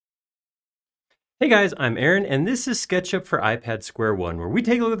Hey guys, I'm Aaron, and this is SketchUp for iPad Square 1, where we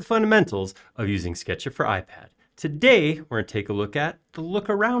take a look at the fundamentals of using SketchUp for iPad. Today, we're going to take a look at the Look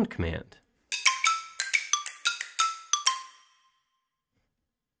Around command.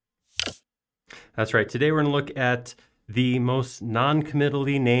 That's right, today we're going to look at the most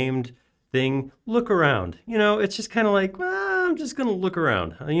non-committally named thing, look around. You know, it's just kind of like, well, I'm just going to look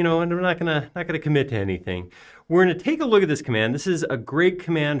around, and I'm not going to commit to anything. We're going to take a look at this command. This is a great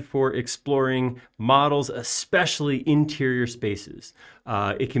command for exploring models, especially interior spaces.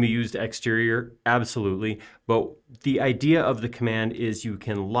 It can be used exterior, absolutely, but the idea of the command is you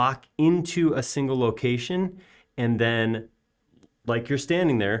can lock into a single location and then, like you're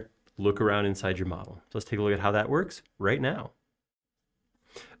standing there, look around inside your model. So let's take a look at how that works right now.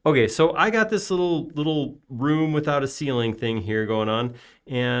 Okay, so I got this little room without a ceiling thing here going on,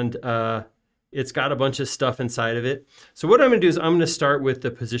 and it's got a bunch of stuff inside of it. So what I'm going to do is I'm going to start with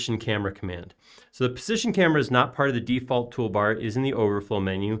the position camera command. So the position camera is not part of the default toolbar. It is in the overflow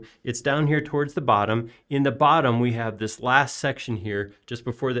menu. It's down here towards the bottom. In the bottom, we have this last section here just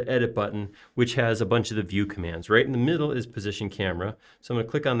before the edit button, which has a bunch of the view commands. Right in the middle is position camera. So I'm going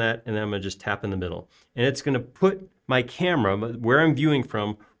to click on that, and then I'm going to just tap in the middle. And it's going to put my camera, where I'm viewing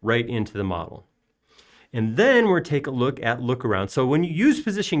from, right into the model. And then we're take a look at look around. So when you use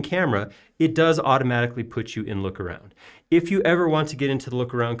position camera, it does automatically put you in look around. If you ever want to get into the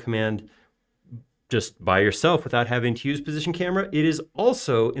look around command just by yourself without having to use position camera, it is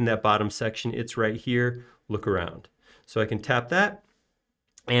also in that bottom section. It's right here, look around. So I can tap that.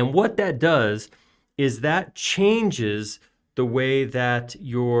 And what that does is that changes the way that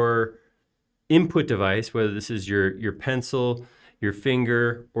your input device, whether this is your pencil, your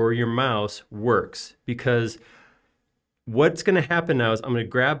finger, or your mouse, works. Because what's going to happen now is I'm going to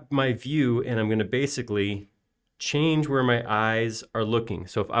grab my view and I'm going to basically change where my eyes are looking.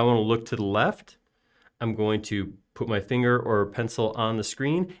 So if I want to look to the left, I'm going to put my finger or pencil on the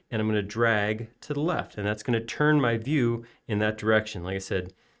screen and I'm going to drag to the left. And that's going to turn my view in that direction, like I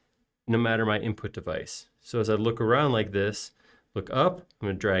said, no matter my input device. So as I look around like this, look up, I'm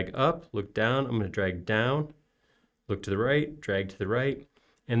going to drag up, look down, I'm going to drag down, look to the right, drag to the right.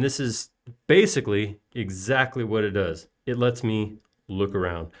 And this is basically exactly what it does. It lets me look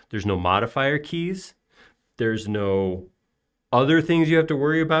around. There's no modifier keys. There's no other things you have to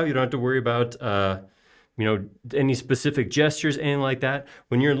worry about. You don't have to worry about any specific gestures, anything like that.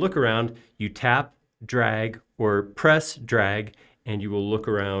 When you're in look around, you tap, drag, or press drag, and you will look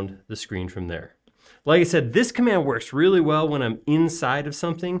around the screen from there. Like I said, this command works really well when I'm inside of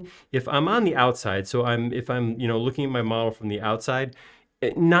something. If I'm on the outside, so if I'm looking at my model from the outside,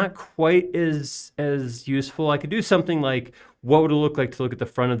 not quite as useful. I could do something like, what would it look like to look at the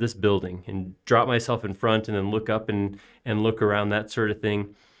front of this building and drop myself in front and then look up and look around, that sort of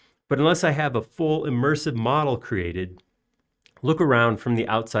thing. But unless I have a full immersive model created, look around from the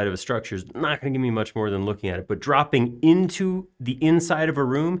outside of a structure is not going to give me much more than looking at it. But dropping into the inside of a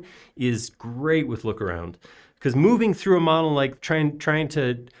room is great with look around. Because moving through a model, like trying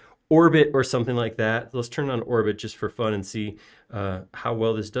to orbit or something like that, let's turn on orbit just for fun and see how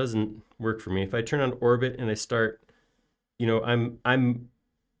well this doesn't work for me. If I turn on orbit and I start, I'm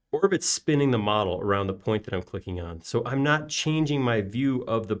orbit spinning the model around the point that I'm clicking on. So I'm not changing my view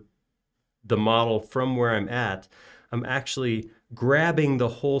of the model from where I'm at. I'm actually grabbing the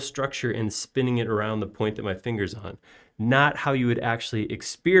whole structure and spinning it around the point that my finger's on. Not how you would actually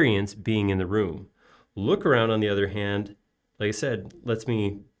experience being in the room. Look around, on the other hand, like I said, lets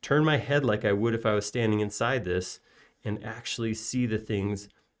me turn my head like I would if I was standing inside this and actually see the things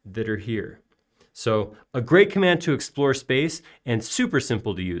that are here. So a great command to explore space and super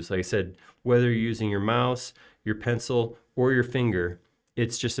simple to use. Like I said, whether you're using your mouse, your pencil, or your finger,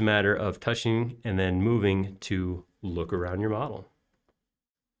 it's just a matter of touching and then moving to look around your model.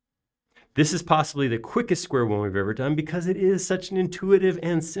 This is possibly the quickest Square 1 we've ever done because it is such an intuitive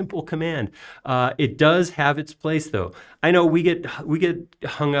and simple command. It does have its place though. I know we get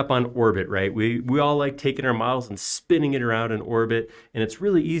hung up on orbit, right? We all like taking our models and spinning it around in orbit, and it's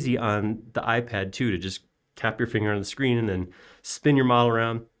really easy on the iPad too to just tap your finger on the screen and then spin your model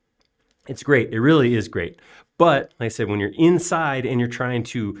around. It's great, it really is great. But like I said, when you're inside and you're trying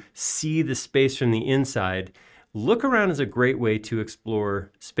to see the space from the inside, look around is a great way to explore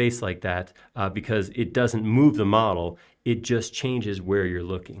space like that because it doesn't move the model, it just changes where you're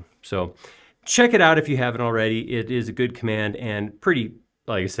looking. So check it out if you haven't already. It is a good command and pretty,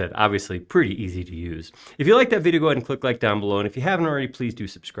 like I said, obviously pretty easy to use. If you like that video, go ahead and click like down below. And if you haven't already, please do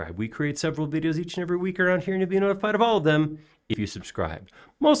subscribe. We create several videos each and every week around here, and you'll be notified of all of them if you subscribe.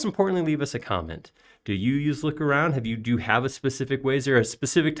 Most importantly, leave us a comment. Do you use look around? Do you have a specific way? Is there a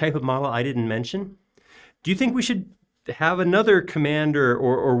specific type of model I didn't mention? Do you think we should have another command or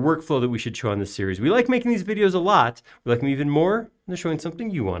workflow that we should show on this series? We like making these videos a lot. We like them even more when they're showing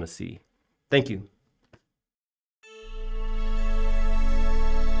something you want to see. Thank you.